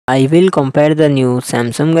I will compare the new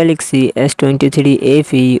Samsung Galaxy S23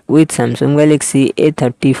 FE with Samsung Galaxy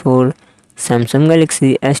A34. Samsung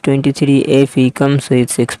Galaxy S23 FE comes with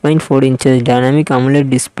 6.4 inches dynamic AMOLED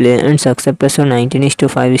display and success ratio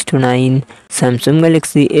 19:5:9. Samsung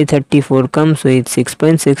Galaxy A34 comes with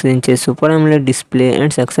 6.6 inches Super AMOLED display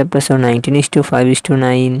and success ratio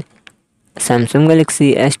 19:5:9. Samsung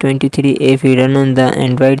Galaxy S23 FE run on the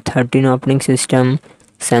Android 13 operating system.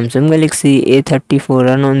 Samsung Galaxy A34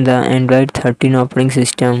 run on the Android 13 operating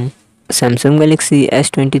system. Samsung Galaxy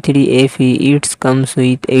S23 FE it comes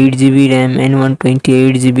with 8GB RAM and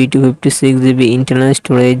 128GB to 56GB internal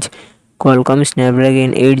storage. Qualcomm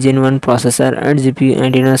Snapdragon 8 Gen 1 processor and GPU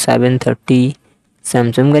Adreno 730.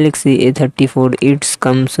 Samsung Galaxy A34 it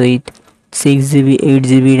comes with 6GB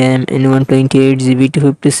 8GB RAM and 128GB to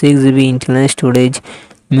 56GB internal storage.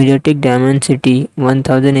 MediaTek Dimensity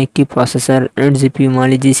 1080 processor and GPU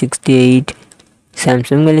Mali G68.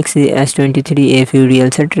 Samsung Galaxy S23 FE real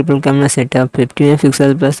set triple camera setup 50MP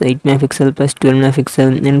plus 8MP plus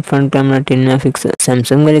 12MP and front camera 10MP.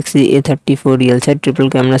 Samsung Galaxy A34 real set triple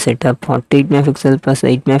camera setup 48MP plus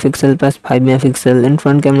 8MP plus 5MP and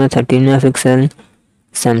front camera 13MP.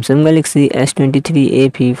 Samsung Galaxy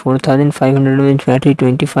S23 FE 4500 mAh battery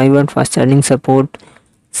 25W fast charging support.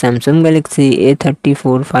 Samsung Galaxy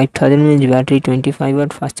A34 5000 mAh battery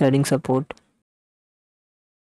 25W fast charging support.